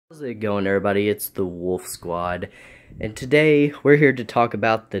How's it going, everybody? It's the Wolf Squad, and today we're here to talk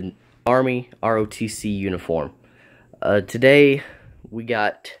about the Army ROTC uniform. Today we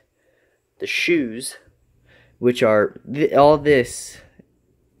got the shoes, which are all this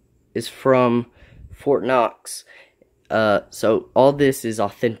is from Fort Knox. So all this is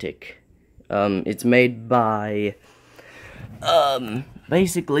authentic. It's made by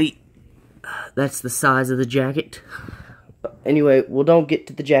basically that's the size of the jacket. Anyway, we don't get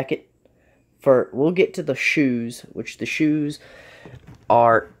to the jacket. We'll get to the shoes, which the shoes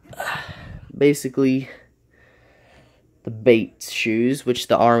are basically the Bates shoes, which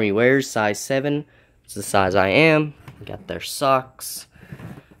the Army wears, size 7. It's the size I am. We got their socks.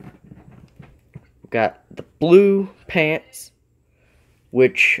 We got the blue pants,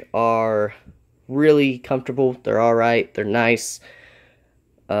 which are really comfortable. They're alright. They're nice.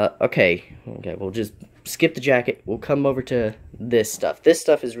 Okay, we'll just skip the jacket. We'll come over to this stuff. This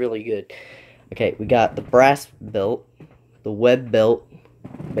stuff is really good. Okay, we got the brass belt, the web belt,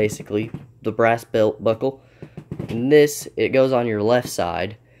 basically, the brass belt buckle. And this, it goes on your left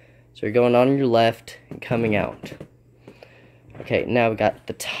side. So you're going on your left and coming out. Okay, now we got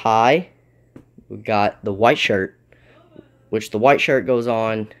the tie. We got the white shirt, which the white shirt goes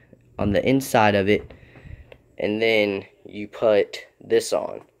on the inside of it. And then you put this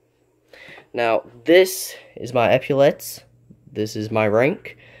on. Now, this is my epaulettes. This is my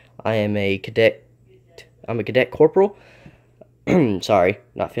rank. I am a cadet. I'm a cadet corporal. Sorry,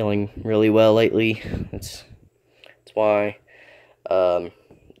 not feeling really well lately. That's why.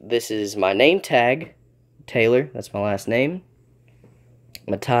 This is my name tag, Taylor. That's my last name.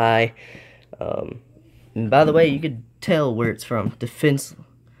 My tie. And by the way, you could tell where it's from. Defense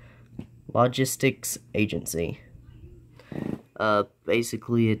Logistics Agency.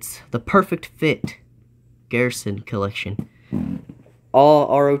 Basically, it's the Perfect Fit Garrison Collection. All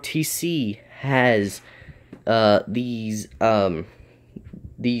ROTC has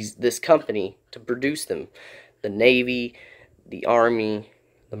this company to produce them. The Navy, the Army,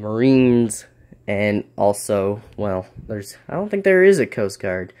 the Marines, and also, well, I don't think there is a Coast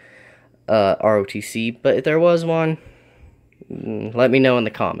Guard ROTC, but if there was one, let me know in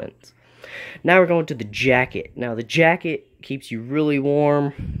the comments. Now we're going to the jacket. Now the jacket keeps you really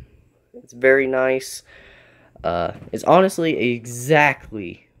warm. It's very nice. It's honestly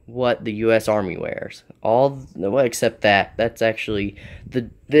exactly what the U.S. Army wears. Well, except that. That's actually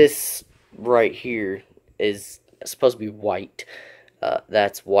this right here is supposed to be white.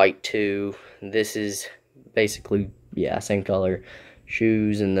 That's white too. This is basically, yeah, same color.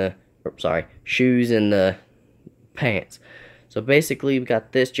 Shoes and the pants. So basically, we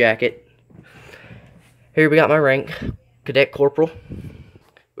got this jacket. Here we got my rank, Cadet Corporal.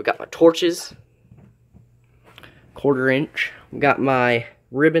 We got my torches, 1/4 inch. We got my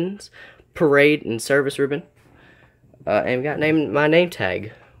ribbons, parade and service ribbon. And we got my name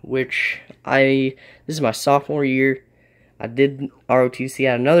tag, which this is my sophomore year. I did ROTC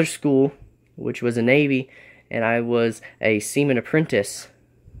at another school, which was a Navy, and I was a seaman apprentice.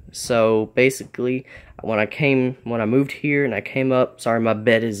 So basically, when I moved here and I came up, sorry, my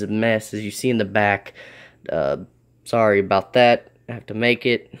bed is a mess, as you see in the back. Sorry about that. I have to make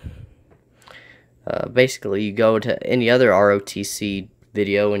it. Basically, you go to any other ROTC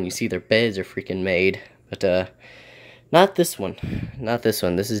video and you see their beds are freaking made, but not this one. Not this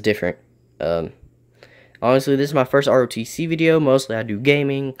one. This is different. Honestly, this is my first ROTC video. Mostly, I do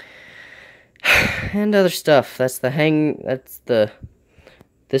gaming and other stuff. This is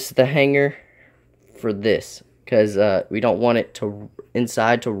the hanger for this, because we don't want it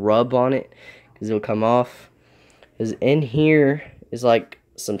inside to rub on it, because it'll come off. Because in here is like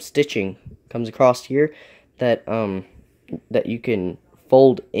some stitching comes across here that you can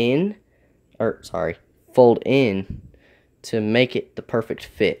fold in to make it the perfect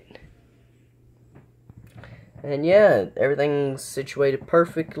fit. And yeah, everything's situated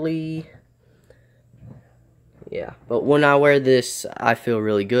perfectly. Yeah, but when I wear this, I feel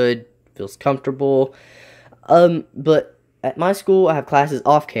really good. Feels comfortable. But at my school, I have classes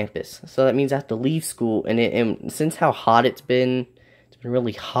off campus, so that means I have to leave school. And since how hot it's been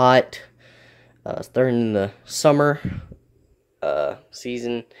really hot. Starting in the summer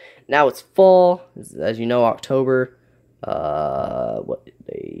season. Now it's fall, as you know, October. What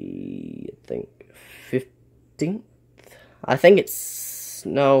day? I think 15th. I think it's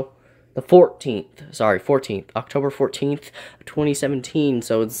the 14th. Sorry, 14th. October 14th, 2017.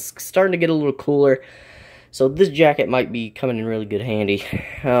 So it's starting to get a little cooler. So this jacket might be coming in really good handy.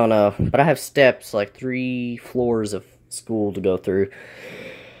 I don't know. But I have steps, like 3 floors of school to go through.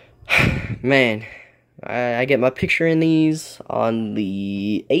 Man, I get my picture in these on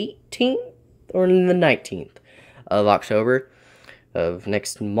the 18th or the 19th of October of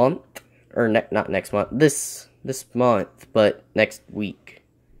next month, or not next month, this month, but next week,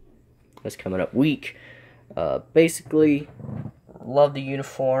 this coming up week. Basically, love the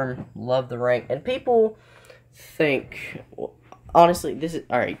uniform, love the rank, and people think, well, honestly, this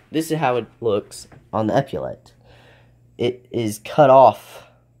is how it looks on the epaulette. It is cut off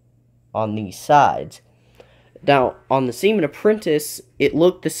on these sides. Now, on the Seaman Apprentice, it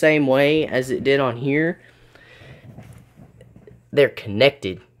looked the same way as it did on here. They're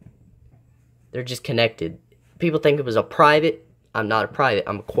connected. They're just connected. People think it was a private. I'm not a private.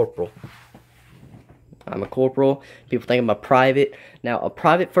 I'm a corporal. I'm a corporal. People think I'm a private. Now, a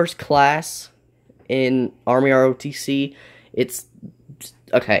private first class in Army JROTC, it's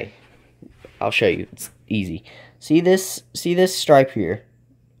okay. I'll show you. It's easy. See this stripe here?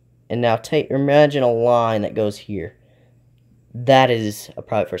 And now imagine a line that goes here. That is a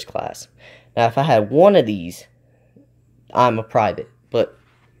private first class. Now, if I had one of these, I'm a private, but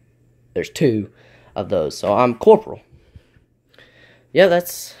there's two of those, so I'm corporal. Yeah,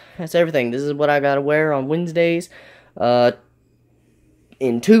 that's everything. This is what I gotta wear on Wednesdays.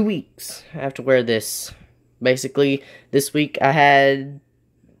 In 2 weeks, I have to wear this. Basically, this week I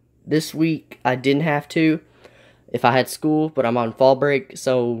didn't have to if I had school, but I'm on fall break,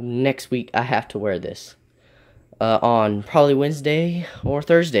 so next week I have to wear this on probably Wednesday or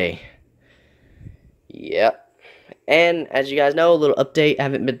Thursday. Yep. And as you guys know, a little update. I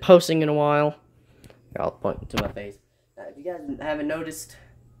haven't been posting in a while. Here, I'll point to my face. If you guys haven't noticed,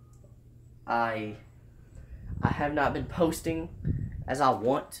 I have not been posting as I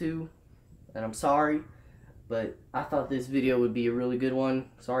want to, and I'm sorry, but I thought this video would be a really good one.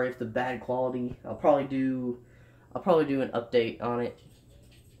 Sorry if the bad quality. I'll probably do an update on it.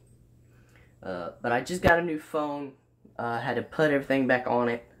 But I just got a new phone. I had to put everything back on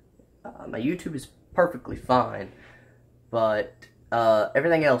it. My YouTube is perfectly fine, but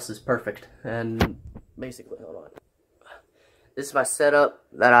everything else is perfect. And basically, hold on. This is my setup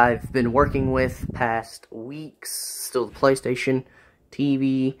that I've been working with past weeks. Still the PlayStation,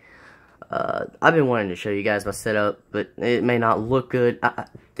 TV. I've been wanting to show you guys my setup, but it may not look good.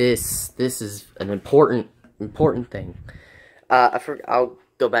 This is an important thing. I'll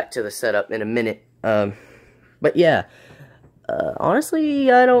go back to the setup in a minute. But yeah, honestly,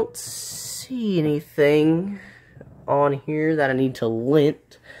 I don't see anything on here that I need to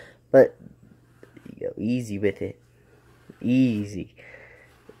lint, but you go easy with it. Easy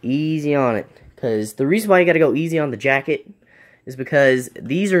on it, because the reason why you gotta go easy on the jacket is because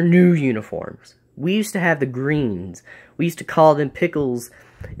these are new uniforms. We used to have the greens. We used to call them pickles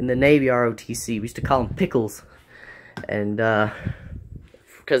in the Navy ROTC. We used to call them pickles, and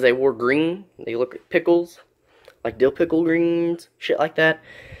because they wore green, they look like pickles, like dill pickle greens, shit like that.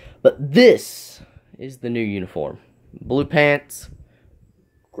 But this is the new uniform: blue pants,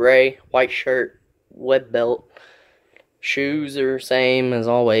 gray, white shirt, web belt. Shoes are same as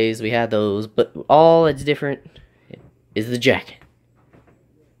always. We had those, but all that's different is the jacket.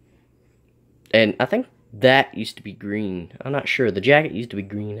 And I think that used to be green. I'm not sure. The jacket used to be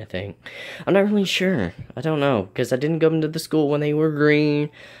green, I think. I'm not really sure. I don't know, because I didn't go into the school when they were green.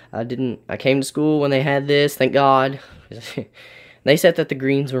 I came to school when they had this, thank God. They said that the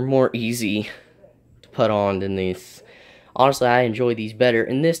greens were more easy to put on than these. Honestly, I enjoy these better.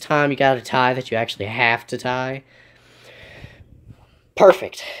 And this time, you got a tie that you actually have to tie.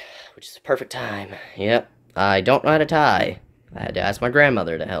 Perfect. Which is a perfect time. Yep. I don't know how to tie. I had to ask my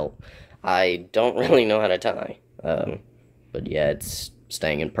grandmother to help. I don't really know how to tie. But yeah, it's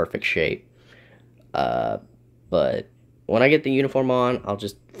staying in perfect shape. But when I get the uniform on, I'll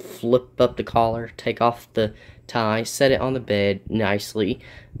just flip up the collar, take off the tie, set it on the bed nicely,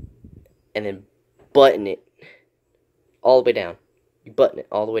 and then button it all the way down. You button it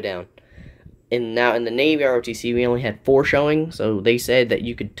all the way down. And now in the Navy ROTC, we only had 4 showing, so they said that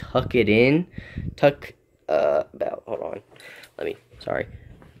you could tuck it in. Hold on. Sorry.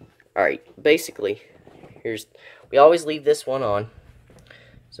 Alright, basically, we always leave this one on.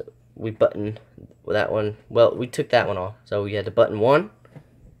 So we button that one. Well, we took that one off. So we had to button 1,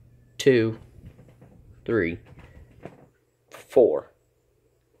 2, 3, 4.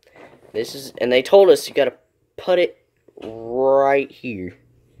 And they told us you gotta put it right here.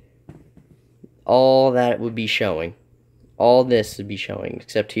 All that would be showing. All this would be showing,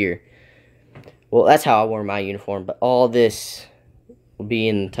 except here. Well, that's how I wore my uniform, but all this will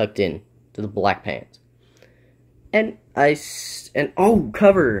be tucked in to the black pants. And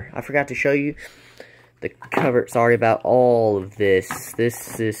cover. I forgot to show you the cover. Sorry about all of this.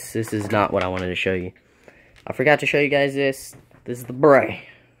 This is not what I wanted to show you. I forgot to show you guys this. This is the beret.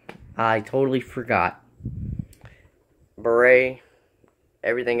 I totally forgot. Beret,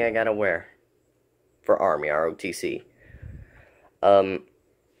 everything I gotta wear for Army ROTC.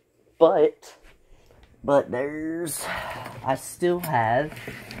 But I still have,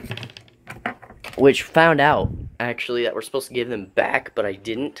 which found out actually that we're supposed to give them back, but I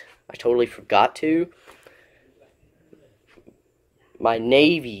didn't. I totally forgot to. My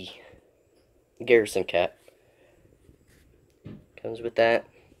Navy garrison cap comes with that.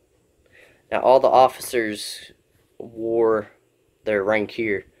 Now all the officers wore their rank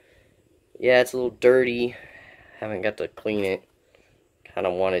here. Yeah, it's a little dirty. Haven't got to clean it. Kind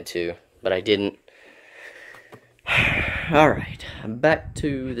of wanted to, but I didn't. Alright, I'm back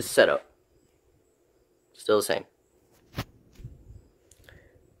to the setup. Still the same.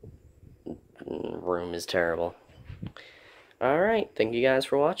 Room is terrible. Alright, thank you guys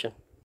for watching.